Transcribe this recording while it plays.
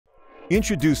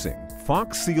Introducing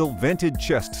Foxseal Vented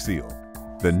Chest Seal,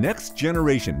 the next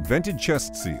generation vented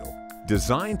chest seal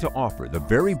designed to offer the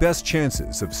very best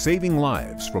chances of saving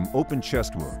lives from open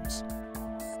chest wounds.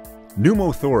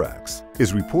 Pneumothorax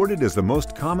is reported as the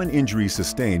most common injury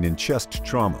sustained in chest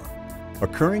trauma,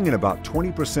 occurring in about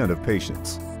 20% of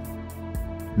patients.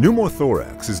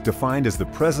 Pneumothorax is defined as the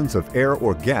presence of air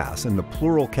or gas in the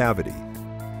pleural cavity.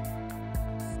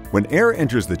 When air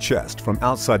enters the chest from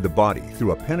outside the body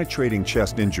through a penetrating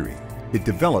chest injury, it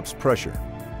develops pressure.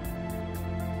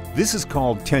 This is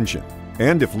called tension,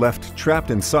 and if left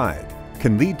trapped inside,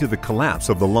 can lead to the collapse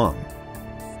of the lung.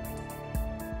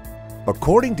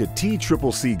 According to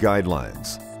TCCC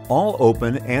guidelines, all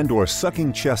open and/or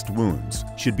sucking chest wounds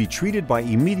should be treated by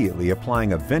immediately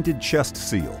applying a vented chest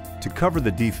seal to cover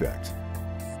the defect.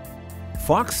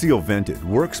 Foxseal Vented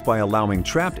works by allowing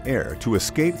trapped air to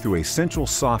escape through a central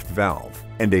soft valve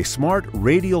and a smart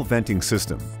radial venting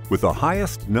system with the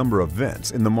highest number of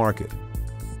vents in the market.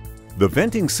 The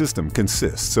venting system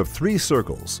consists of 3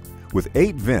 circles with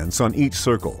 8 vents on each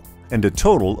circle and a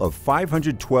total of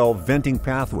 512 venting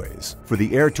pathways for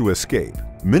the air to escape,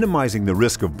 minimizing the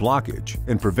risk of blockage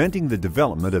and preventing the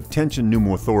development of tension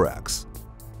pneumothorax.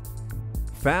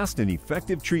 Fast and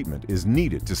effective treatment is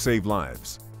needed to save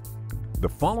lives. The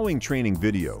following training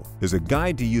video is a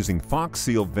guide to using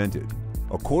Foxseal Vented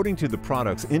according to the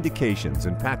product's indications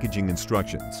and packaging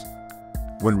instructions.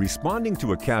 When responding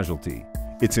to a casualty,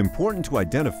 it's important to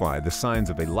identify the signs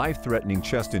of a life-threatening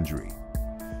chest injury.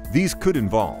 These could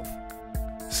involve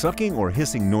sucking or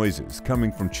hissing noises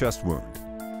coming from chest wound,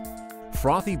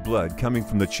 frothy blood coming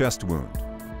from the chest wound,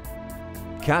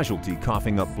 casualty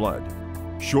coughing up blood,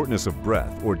 shortness of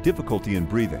breath or difficulty in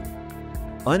breathing,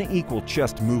 unequal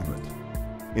chest movement.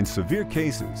 In severe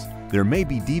cases, there may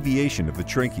be deviation of the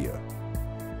trachea.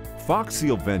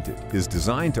 Foxseal Vented is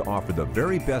designed to offer the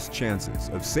very best chances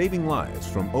of saving lives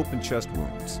from open chest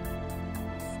wounds.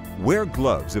 Wear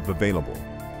gloves if available.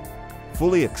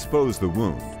 Fully expose the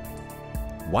wound.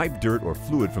 Wipe dirt or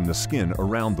fluid from the skin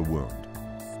around the wound.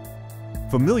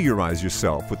 Familiarize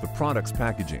yourself with the product's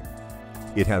packaging.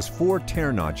 It has 4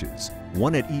 tear notches,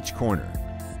 1 at each corner.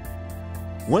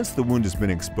 Once the wound has been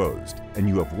exposed and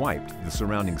you have wiped the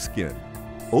surrounding skin,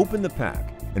 open the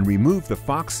pack and remove the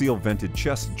Foxseal Vented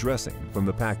chest dressing from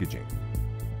the packaging.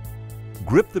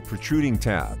 Grip the protruding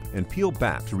tab and peel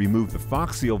back to remove the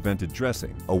Foxseal Vented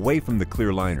dressing away from the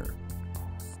clear liner.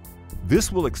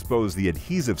 This will expose the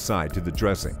adhesive side to the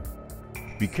dressing.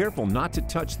 Be careful not to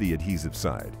touch the adhesive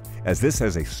side, as this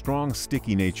has a strong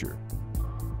sticky nature.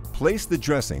 Place the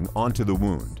dressing onto the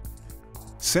wound,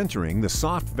 centering the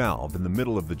soft valve in the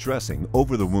middle of the dressing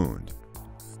over the wound.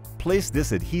 Place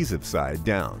this adhesive side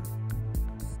down.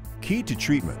 Key to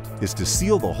treatment is to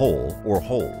seal the hole or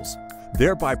holes,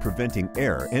 thereby preventing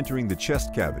air entering the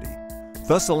chest cavity,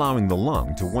 thus allowing the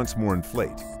lung to once more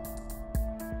inflate.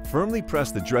 Firmly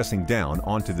press the dressing down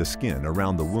onto the skin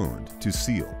around the wound to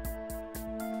seal.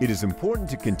 It is important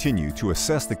to continue to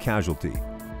assess the casualty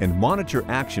and monitor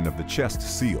action of the chest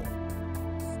seal.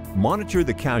 Monitor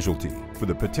the casualty for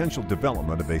the potential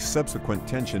development of a subsequent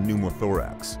tension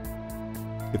pneumothorax.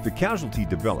 If the casualty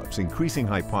develops increasing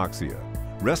hypoxia,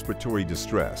 respiratory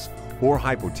distress, or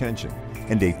hypotension,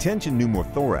 and a tension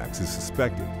pneumothorax is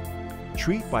suspected,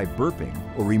 treat by burping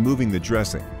or removing the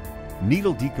dressing,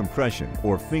 needle decompression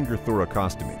or finger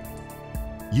thoracostomy.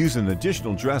 Use an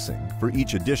additional dressing for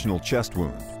each additional chest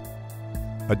wound.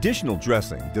 Additional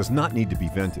dressing does not need to be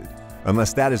vented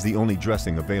unless that is the only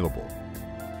dressing available.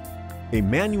 A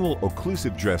manual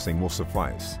occlusive dressing will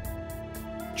suffice.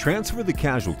 Transfer the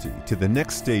casualty to the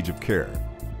next stage of care.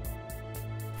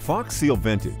 Foxseal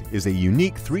Vented is a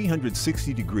unique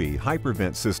 360-degree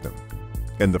hypervent system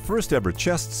and the first ever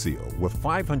chest seal with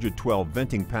 512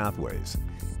 venting pathways,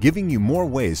 giving you more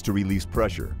ways to release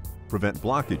pressure, prevent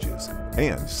blockages,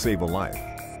 and save a life.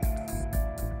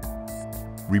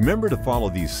 Remember to follow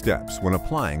these steps when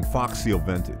applying Foxseal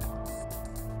Vented.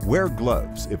 Wear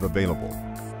gloves if available.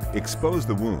 Expose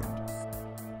the wound.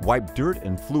 Wipe dirt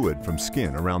and fluid from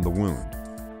skin around the wound.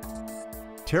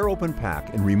 Tear open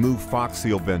pack and remove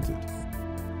Foxseal Vented.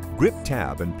 Grip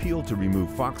tab and peel to remove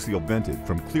Foxseal Vented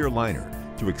from clear liner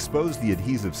to expose the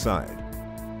adhesive side.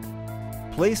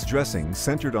 Place dressing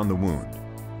centered on the wound,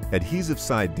 adhesive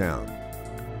side down.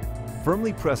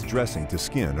 Firmly press dressing to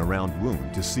skin around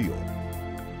wound to seal.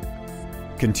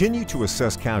 Continue to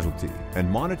assess casualty and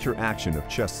monitor action of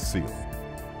chest seal.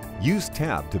 Use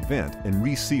tab to vent and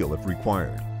reseal if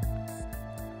required.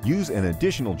 Use an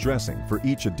additional dressing for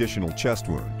each additional chest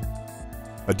wound.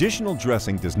 Additional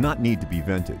dressing does not need to be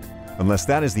vented unless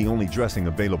that is the only dressing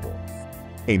available.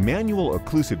 A manual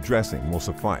occlusive dressing will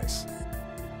suffice.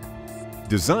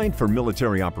 Designed for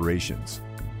military operations,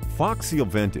 Foxseal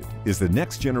Vented is the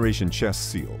next generation chest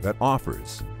seal that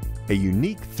offers a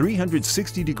unique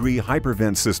 360-degree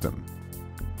hypervent system,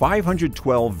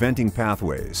 512 venting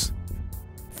pathways,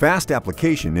 fast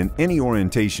application in any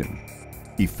orientation,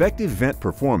 effective vent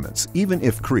performance even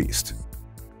if creased,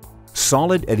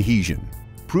 solid adhesion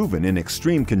proven in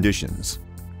extreme conditions,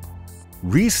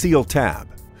 reseal tab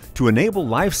to enable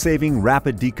life-saving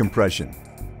rapid decompression.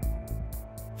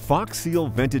 Foxseal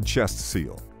Vented Chest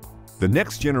Seal, the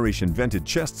next generation vented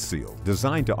chest seal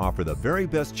designed to offer the very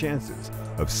best chances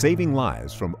of saving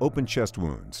lives from open chest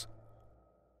wounds.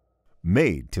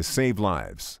 Made to save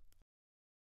lives.